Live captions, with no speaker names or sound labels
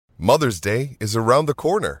Mother's Day is around the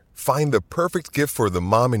corner. Find the perfect gift for the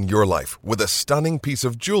mom in your life with a stunning piece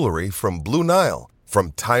of jewelry from Blue Nile.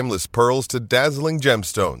 From timeless pearls to dazzling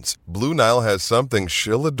gemstones, Blue Nile has something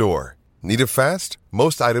she'll adore. Need it fast?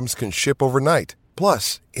 Most items can ship overnight.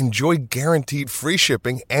 Plus, enjoy guaranteed free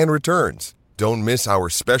shipping and returns. Don't miss our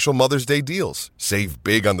special Mother's Day deals. Save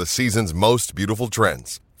big on the season's most beautiful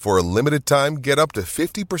trends. For a limited time, get up to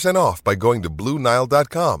 50% off by going to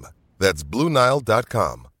BlueNile.com. That's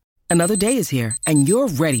BlueNile.com. Another day is here, and you're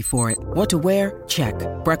ready for it. What to wear? Check.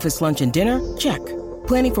 Breakfast, lunch, and dinner? Check.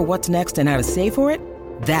 Planning for what's next and how to save for it?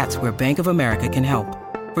 That's where Bank of America can help.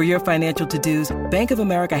 For your financial to-dos, Bank of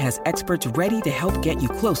America has experts ready to help get you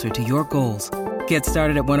closer to your goals. Get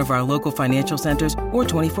started at one of our local financial centers or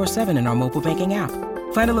 24/7 in our mobile banking app.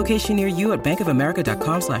 Find a location near you at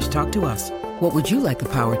bankofamerica.com/talktous. What would you like the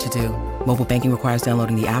power to do? Mobile banking requires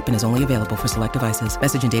downloading the app and is only available for select devices.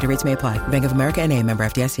 Message and data rates may apply. Bank of America N.A., member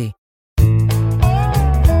FDIC.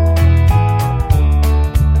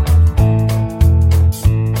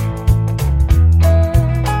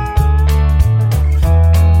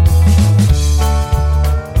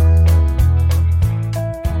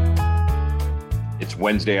 It's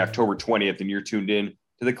Wednesday, October 20th, and you're tuned in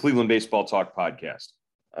to the Cleveland Baseball Talk podcast.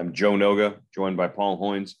 I'm Joe Noga, joined by Paul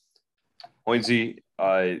Hoynes. Hoynesy,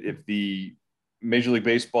 if the Major League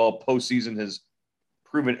Baseball postseason has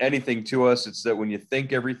proven anything to us, it's that when you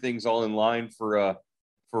think everything's all in line for a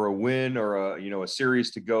win or a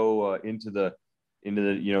series to go into the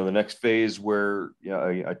next phase where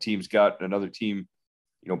a team's got another team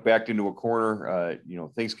backed into a corner,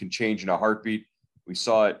 things can change in a heartbeat. We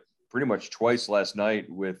saw it pretty much twice last night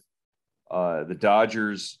with the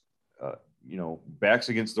Dodgers, backs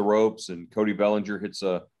against the ropes, and Cody Bellinger hits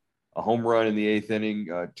a home run in the eighth inning,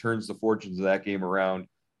 turns the fortunes of that game around,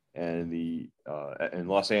 and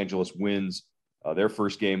Los Angeles wins their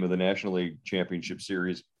first game of the National League Championship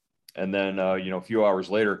Series. And then a few hours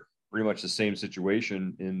later, pretty much the same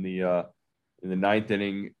situation in the ninth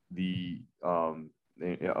inning,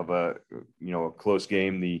 of a close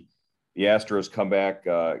game. The Astros come back,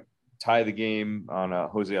 tie the game on a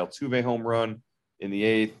Jose Altuve home run in the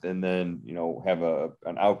eighth, and then have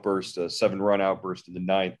an outburst, a 7-run outburst in the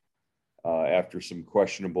ninth after some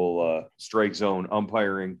questionable strike zone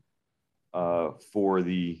umpiring for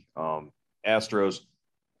the Astros.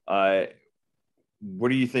 What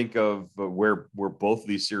do you think of where both of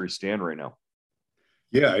these series stand right now?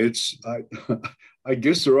 Yeah, I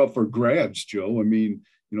guess they're up for grabs, Joe. I mean,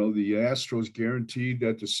 the Astros guaranteed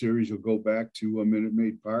that the series will go back to Minute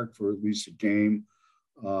Maid Park for at least a game.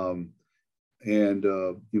 The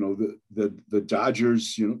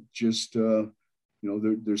Dodgers,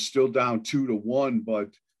 they're still down 2-1,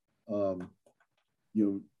 but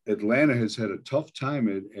Atlanta has had a tough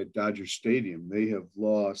time at Dodger Stadium. They have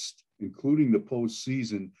lost, including the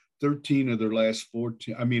postseason, 13 of their last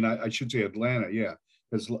 14. I mean, I should say Atlanta,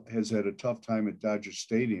 has had a tough time at Dodger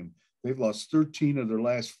Stadium. They've lost 13 of their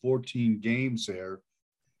last 14 games there,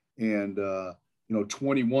 and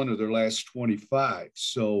 21 of their last 25.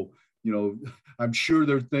 So, I'm sure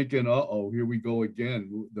they're thinking, here we go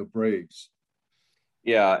again, the Braves.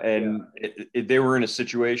 Yeah, and they were in a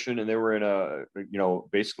situation, and they were in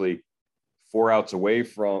basically 4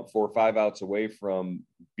 or 5 outs away from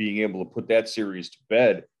being able to put that series to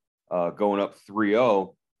bed, going up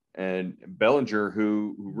 3-0. And Bellinger,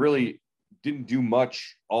 who really didn't do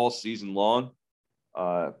much all season long,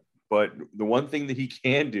 but the one thing that he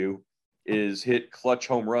can do is hit clutch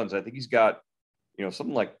home runs. I think he's got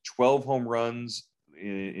something like 12 home runs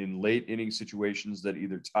in late inning situations that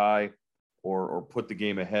either tie or put the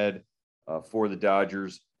game ahead for the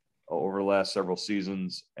Dodgers over the last several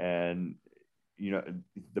seasons. And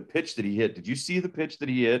the pitch that he hit, did you see the pitch that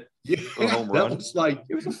he hit? Yeah, for the home run?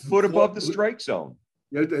 It was a foot above the strike zone.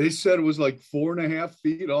 Yeah, they said it was like 4.5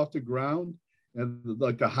 feet off the ground, and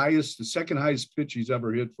like the second highest pitch he's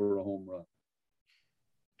ever hit for a home run.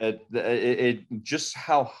 It just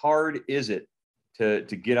how hard is it to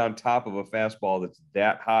get on top of a fastball that's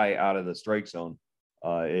that high out of the strike zone?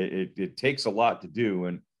 It takes a lot to do,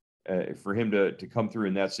 and for him to come through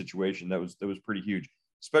in that situation, that was pretty huge,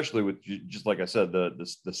 especially with, just like I said,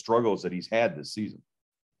 the struggles that he's had this season.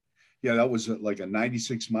 Yeah, that was like a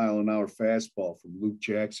 96-mile-an-hour fastball from Luke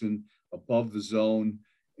Jackson above the zone.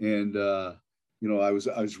 And, I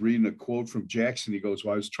was reading a quote from Jackson. He goes,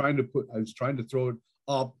 well, I was trying to throw it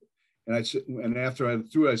up. And I said, and after I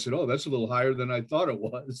threw it, I said, oh, that's a little higher than I thought it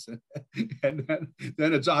was. And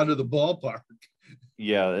then it's out of the ballpark.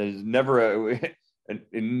 Yeah, it's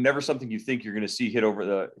never something you think you're going to see hit over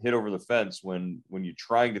the fence when you're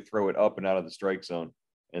trying to throw it up and out of the strike zone,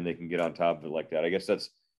 and they can get on top of it like that. I guess that's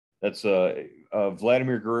That's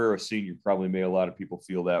Vladimir Guerrero Sr. probably made a lot of people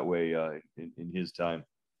feel that way in his time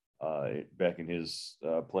back in his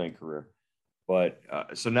playing career. But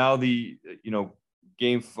so now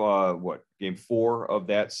game 4 of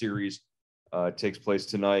that series takes place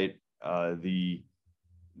tonight.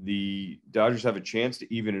 The Dodgers have a chance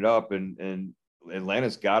to even it up, and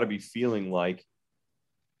Atlanta's got to be feeling like,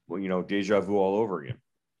 deja vu all over again.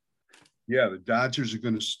 Yeah, the Dodgers are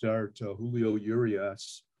going to start Julio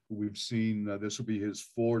Urias, who we've seen. This will be his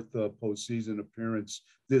 4th postseason appearance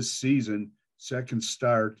this season, 2nd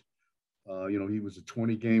start. He was a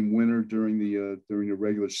 20-game winner during the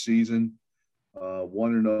regular season,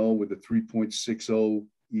 1-0 with a 3.60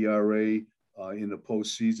 ERA in the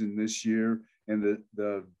postseason this year. And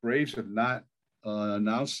the Braves have not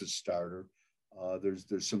announced a starter. There's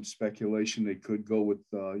some speculation they could go with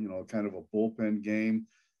kind of a bullpen game,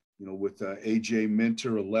 with AJ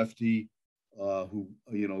Minter, a lefty, who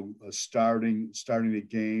starting the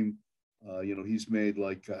game. He's made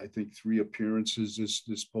I think 3 appearances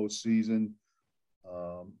this postseason.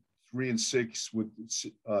 3-6 with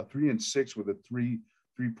a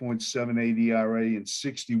 3.78 ERA and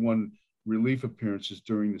 61 relief appearances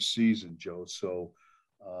during the season, Joe. So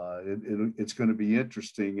it's going to be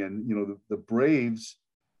interesting. And the Braves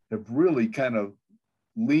have really kind of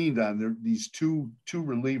leaned on these two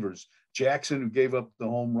relievers, Jackson, who gave up the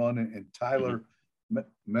home run, and Tyler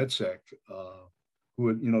Metzek,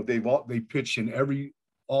 who they pitched in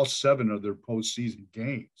all 7 of their postseason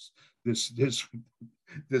games this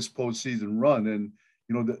postseason run. And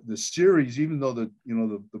the series, even though the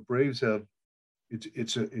Braves have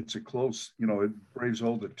it's a close, Braves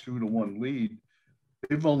hold a 2-1 lead,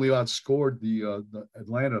 they've only outscored the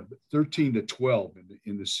Atlanta 13-12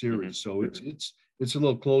 in the series. So it's a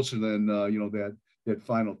little closer than that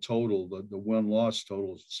final total, the win-loss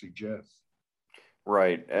total suggests.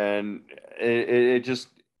 Right. And it just,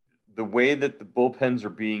 the way that the bullpens are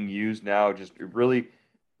being used now, it really,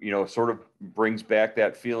 sort of brings back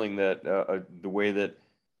that feeling that the way that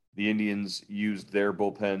the Indians used their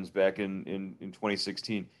bullpens back in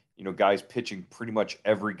 2016, guys pitching pretty much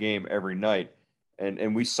every game, every night.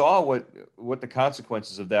 And we saw what the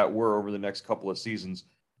consequences of that were over the next couple of seasons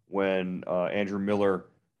when Andrew Miller,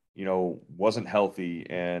 wasn't healthy,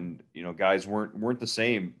 and guys weren't the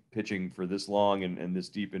same pitching for this long and this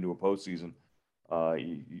deep into a postseason.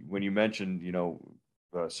 When you mentioned,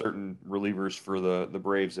 certain relievers for the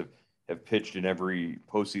Braves have pitched in every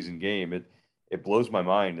postseason game, it blows my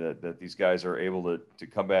mind that these guys are able to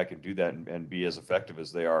come back and do that and be as effective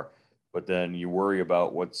as they are. But then you worry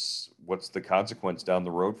about what's the consequence down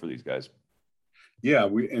the road for these guys. Yeah,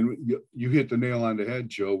 you hit the nail on the head,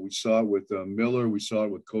 Joe. We saw it with Miller. We saw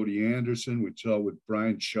it with Cody Anderson. We saw it with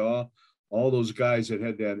Brian Shaw. All those guys that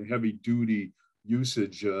had that heavy-duty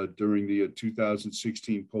usage during the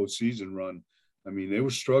 2016 postseason run. I mean, they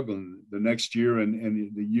were struggling the next year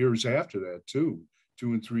and the years after that, too,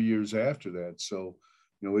 2 and 3 years after that. So,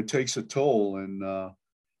 it takes a toll. And,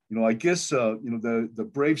 I guess, the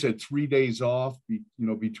Braves had 3 days off,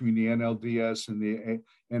 between the NLDS and the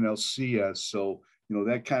NLCS. So,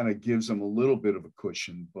 that kind of gives them a little bit of a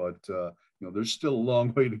cushion. But, there's still a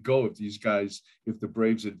long way to go if the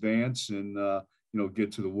Braves advance and,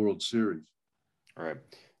 get to the World Series. All right.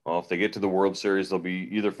 Well, if they get to the World Series, they'll be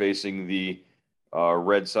either facing the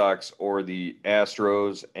Red Sox or the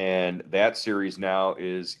Astros. And that series now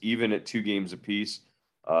is even at 2 games apiece.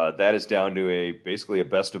 That is down to basically a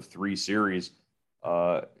best-of-3 series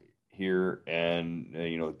here, and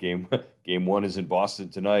game 1 is in Boston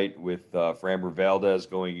tonight with Framber Valdez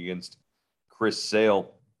going against Chris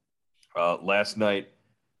Sale. Last night,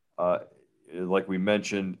 like we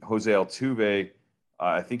mentioned, Jose Altuve,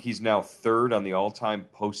 I think he's now 3rd on the all-time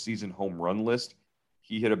postseason home run list.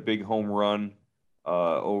 He hit a big home run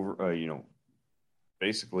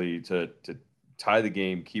basically to tie the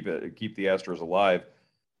game, keep the Astros alive.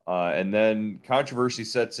 And then controversy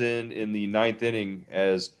sets in the 9th inning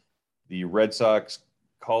as the Red Sox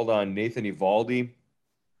called on Nathan Eovaldi,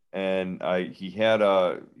 and he had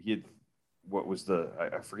what was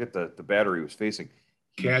I forget the batter he was facing.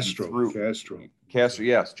 Castro,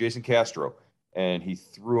 yes, Jason Castro, and he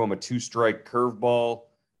threw him a 2-strike curveball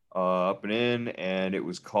up and in, and it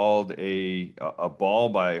was called a ball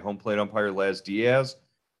by home plate umpire Laz Diaz.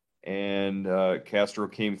 And Castro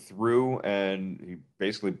came through, and he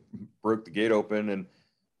basically broke the gate open, and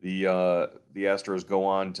the Astros go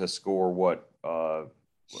on to score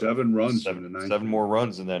 7 runs, 7 more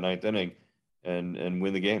runs in that 9th inning, and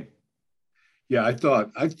win the game. Yeah, I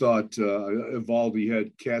thought Eovaldi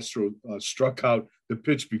had Castro struck out the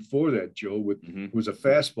pitch before that, Joe, was a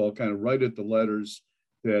fastball kind of right at the letters,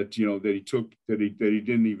 that he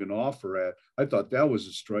didn't even offer at. I thought that was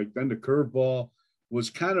a strike. Then the curveball was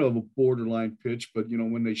kind of a borderline pitch, but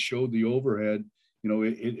when they showed the overhead,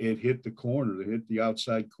 it hit the corner, it hit the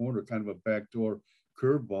outside corner, kind of a backdoor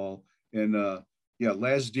curveball. And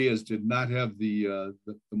Laz Diaz did not have the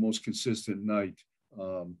most consistent night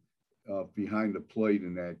behind the plate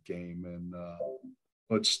in that game, and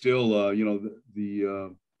but still,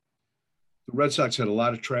 the Red Sox had a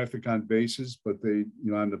lot of traffic on bases, but they,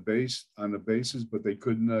 on the bases, but they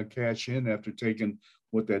couldn't cash in after taking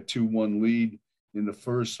that 2-1 lead in the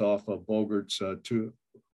first off of Bogart's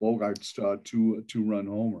two-run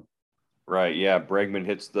homer. Right. Yeah. Bregman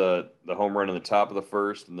hits the home run in the top of the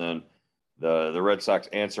first, and then the Red Sox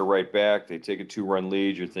answer right back. They take a 2-run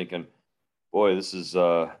lead. You're thinking, boy, this is it's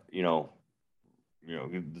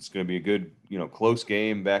going to be a good close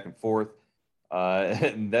game back and forth,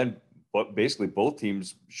 and then. But basically, both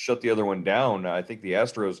teams shut the other one down. I think the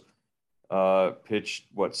Astros pitched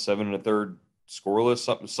 7 1/3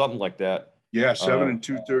 scoreless, something like that. Yeah, 7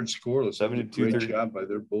 2/3 scoreless. 7 2/3. Great job by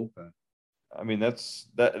their bullpen. I mean, that's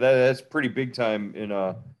pretty big time in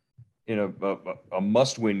a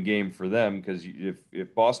must-win game for them, because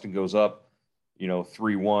if Boston goes up,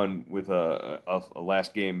 3-1 with a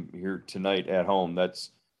last game here tonight at home,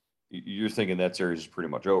 you're thinking that series is pretty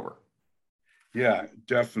much over. Yeah,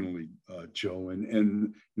 definitely, Joe.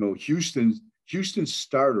 And Houston's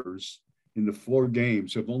starters in the 4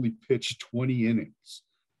 games have only pitched 20 innings.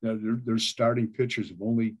 Now, their starting pitchers have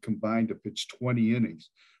only combined to pitch 20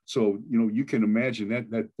 innings. So, you can imagine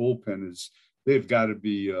that bullpen they've got to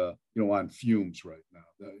be, on fumes right now.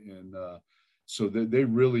 And so they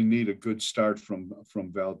really need a good start from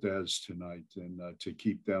Valdez tonight, and to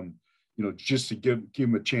keep them, just to give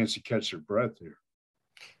them a chance to catch their breath here.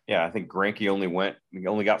 Yeah, I think Greinke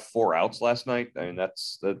only got 4 outs last night. I mean,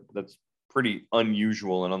 that's pretty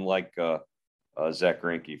unusual and unlike Zach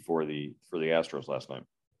Greinke for the Astros last night.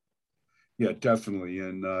 Yeah, definitely.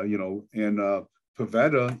 And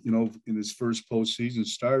Pivetta, in his first postseason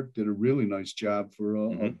start, did a really nice job for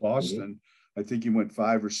Boston. I think he went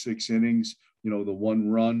 5 or 6 innings. The 1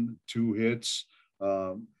 run, 2 hits,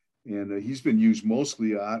 and he's been used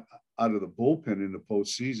mostly out of the bullpen in the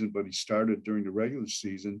postseason, but he started during the regular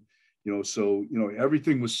season, so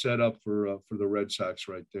everything was set up for the Red Sox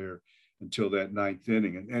right there until that 9th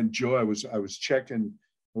inning. And Joe, I was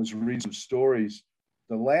reading some stories.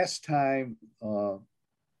 The last time the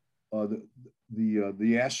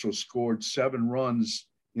Astros scored 7 runs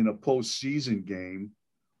in a postseason game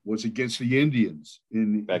was against the Indians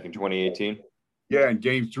back in 2018. Yeah, in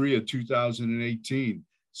Game 3 of 2018.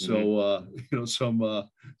 So,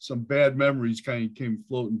 some bad memories kind of came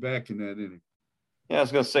floating back in that inning. Yeah, I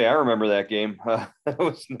was going to say, I remember that game. It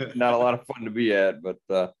was not a lot of fun to be at, but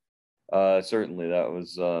certainly that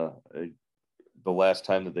was the last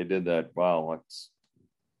time that they did that. Wow, that's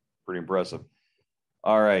pretty impressive.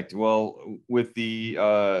 All right. Well, with the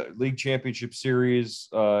League Championship Series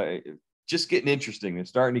just getting interesting. It's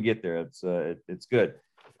starting to get there. It's good.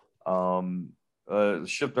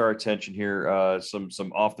 Shift our attention here,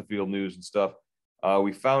 some off the field news and stuff.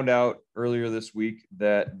 We found out earlier this week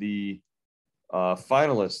that the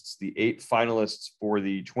finalists, the 8 finalists for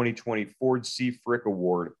the 2020 Ford C. Frick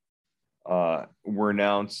Award were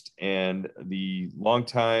announced, and the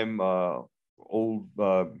longtime old,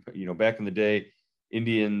 back in the day,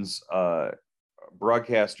 Indians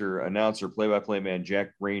broadcaster, announcer, play-by-play man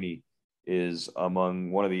Jack Graney is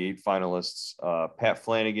among one of the 8 finalists. Pat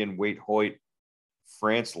Flanagan, Wade Hoyt,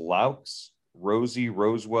 France Laux, Rosie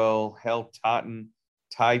Rosewell, Hal Totten,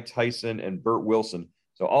 Ty Tyson, and Bert Wilson.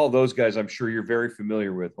 So all those guys, I'm sure you're very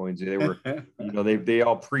familiar with, Hoynesy. They were, they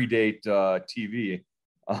all predate TV.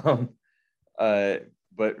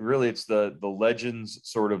 But really, it's the legends,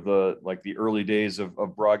 sort of the early days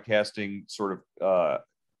of broadcasting sort of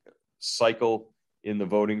cycle in the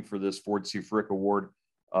voting for this Ford C. Frick Award.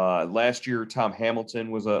 Last year, Tom Hamilton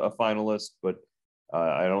was a finalist, but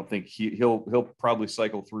I don't think he'll probably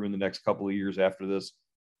cycle through in the next couple of years after this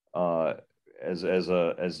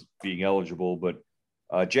as being eligible. But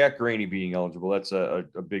Jack Graney being eligible, that's a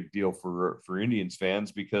big deal for Indians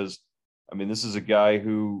fans, because I mean, this is a guy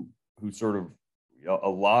who sort of a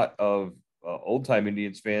lot of old time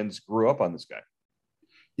Indians fans grew up on this guy.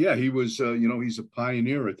 Yeah, he was he's a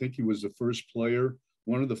pioneer. I think he was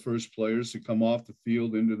one of the first players to come off the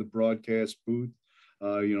field into the broadcast booth.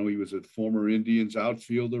 He was a former Indians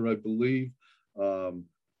outfielder, I believe.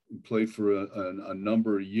 Played for a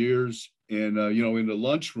number of years, and in the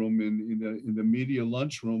lunchroom, in the media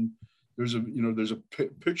lunchroom, there's a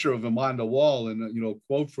picture of him on the wall, and a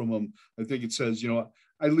quote from him. I think it says,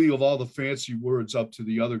 I leave all the fancy words up to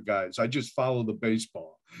the other guys. I just follow the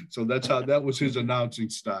baseball. So that was his announcing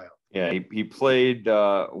style. Yeah, he played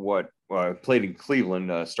played in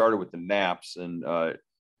Cleveland, started with the Naps and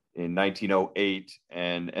in 1908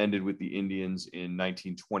 and ended with the Indians in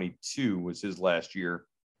 1922 was his last year.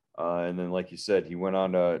 And then, like you said, he went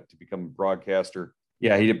on to become a broadcaster.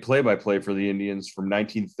 Yeah, he did play-by-play for the Indians from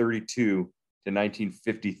 1932 to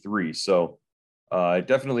 1953. So it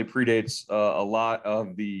definitely predates a lot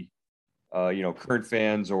of the, current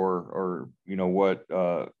fans or what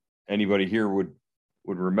anybody here would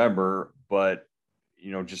remember. But,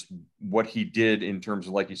 just what he did in terms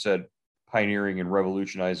of, like you said, pioneering and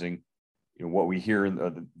revolutionizing, what we hear in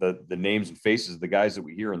the names and faces of the guys that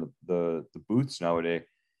we hear in the booths nowadays.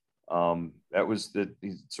 That was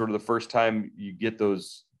sort of the first time you get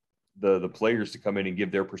those the players to come in and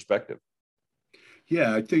give their perspective.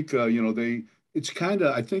 Yeah, I think the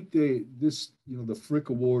Frick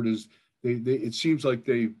Award is it seems like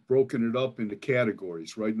they've broken it up into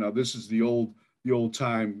categories right now. This is the old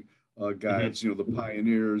time guys, the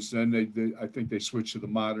pioneers. Then I think they switched to the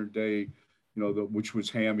modern day, which was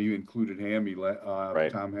Hammy, included Hammy,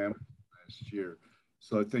 right. Tom Hammy last year.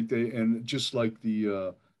 So I think and just like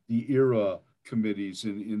the era committees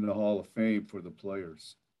in the Hall of Fame for the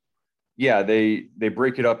players. Yeah, they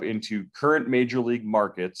break it up into current major league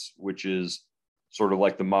markets, which is sort of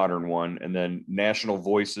like the modern one, and then national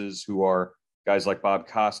voices, who are guys like Bob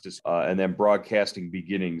Costas, and then broadcasting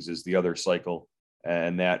beginnings is the other cycle,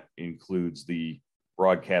 and that includes the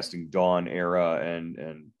broadcasting dawn era and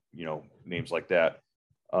names like that.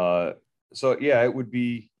 So yeah, it would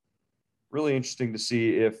be really interesting to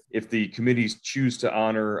see if the committees choose to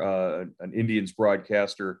honor an Indians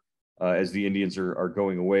broadcaster as the Indians are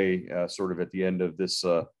going away, sort of at the end of this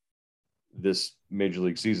major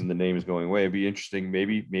league season. The name is going away. It'd be interesting.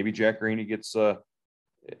 Maybe Jack Graney gets.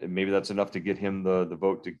 Maybe that's enough to get him the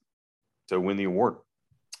vote to win the award.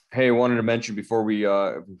 Hey, I wanted to mention before we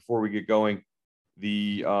get going,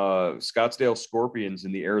 the Scottsdale Scorpions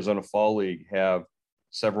in the Arizona Fall League have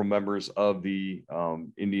several members of the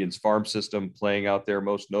Indians farm system playing out there,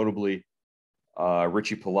 most notably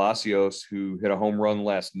Richie Palacios, who hit a home run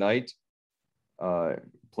last night,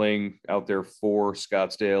 playing out there for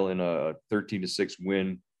Scottsdale in a 13-6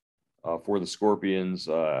 win for the Scorpions.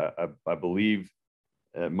 I believe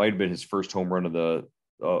it might have been his first home run of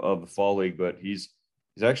the Fall League, but he's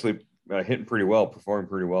actually hitting pretty well, performing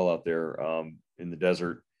pretty well out there in the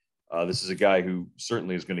desert. This is a guy who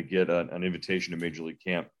certainly is going to get an invitation to Major League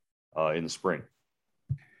Camp in the spring.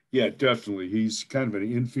 Yeah, definitely. He's kind of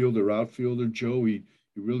an infielder, outfielder, Joe. He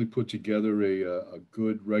really put together a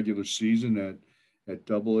good regular season at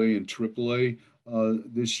Double-A and Triple-A.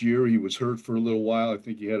 This year, he was hurt for a little while. I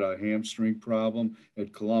think he had a hamstring problem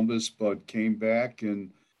at Columbus, but came back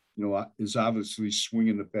and is obviously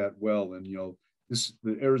swinging the bat well. And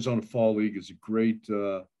the Arizona Fall League is a great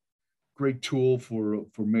tool for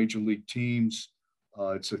major league teams.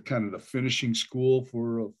 It's a kind of the finishing school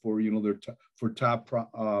for top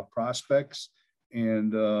prospects,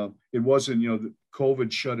 and it wasn't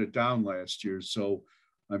COVID shut it down last year, so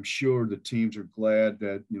I'm sure the teams are glad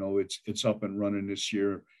that it's up and running this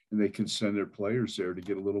year, and they can send their players there to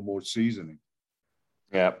get a little more seasoning.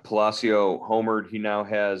 Yeah, Palacio homered. He now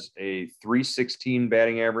has a .316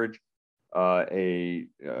 batting average, a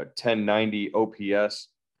 1090 OPS.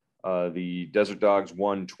 The Desert Dogs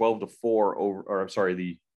won 12-4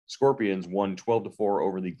 the Scorpions won 12-4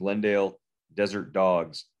 over the Glendale Desert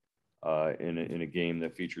Dogs in a game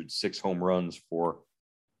that featured 6 home runs for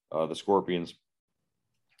the Scorpions.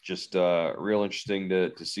 Just real interesting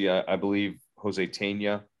to see. I believe Jose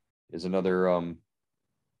Tena is another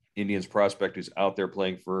Indians prospect who's out there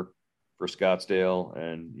playing for Scottsdale,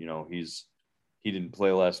 and he didn't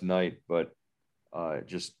play last night, but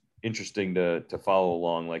just interesting to follow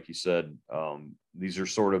along. Like you said, these are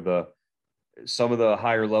sort of some of the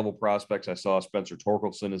higher level prospects. I saw Spencer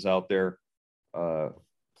Torkelson is out there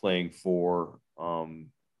playing for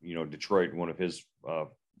Detroit, one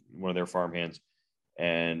of their farmhands,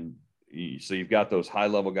 and so you've got those high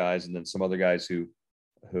level guys, and then some other guys who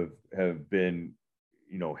have been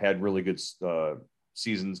had really good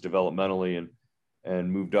seasons developmentally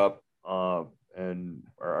and moved up. And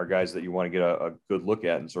are guys that you want to get a good look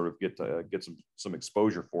at and sort of get some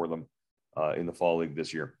exposure for them in the Fall League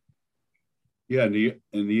this year. Yeah, and the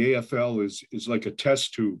AFL is like a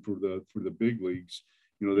test tube for the big leagues.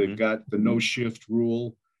 They've got the no shift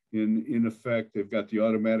rule in effect. They've got the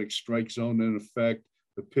automatic strike zone in effect,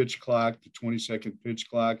 the pitch clock, the 20-second pitch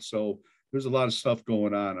clock. So there's a lot of stuff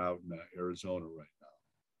going on out in Arizona right now.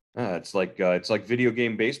 It's like video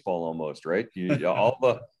game baseball almost, right?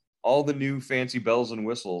 All the new fancy bells and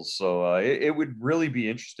whistles. So it would really be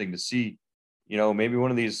interesting to see. Maybe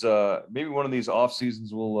one of these off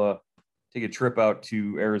seasons we'll take a trip out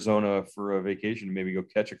to Arizona for a vacation, maybe go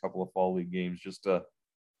catch a couple of fall league games just to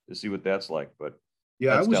see what that's like. But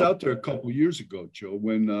yeah, I was out there a couple of years ago, Joe,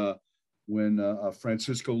 when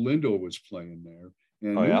Francisco Lindor was playing there,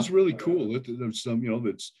 and it was really cool. There's some,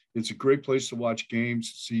 it's a great place to watch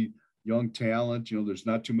games, to see young talent. There's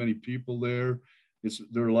not too many people there.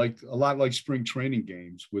 They're like a lot like spring training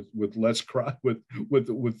games with less crowd,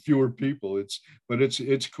 with fewer people. It's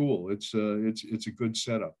cool. It's a good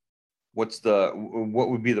setup. What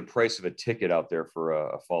would be the price of a ticket out there for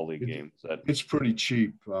a fall league game? It's pretty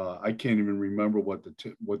cheap. I can't even remember what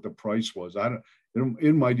the price was.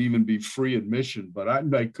 It might even be free admission, but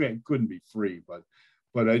couldn't be free. But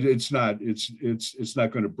it's not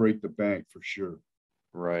going to break the bank for sure.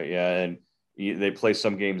 Right. Yeah, and they play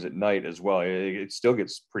some games at night as well. It still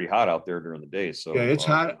gets pretty hot out there during the day. So yeah, it's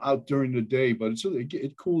hot out during the day, but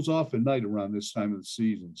it cools off at night around this time of the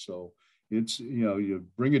season. So it's, you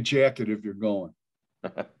bring a jacket if you're going.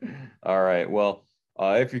 All right. Well,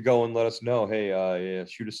 if you're going, let us know. Hey,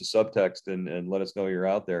 shoot us a subtext and let us know you're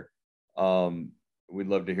out there. We'd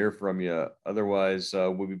love to hear from you. Otherwise,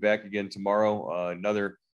 we'll be back again tomorrow.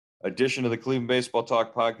 Another edition of the Cleveland Baseball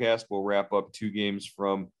Talk podcast. We'll wrap up 2 games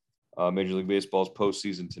from Major League Baseball's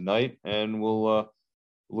postseason tonight, and we'll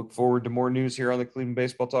look forward to more news here on the Cleveland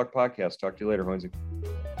Baseball Talk podcast. Talk to you later, Hoinsey.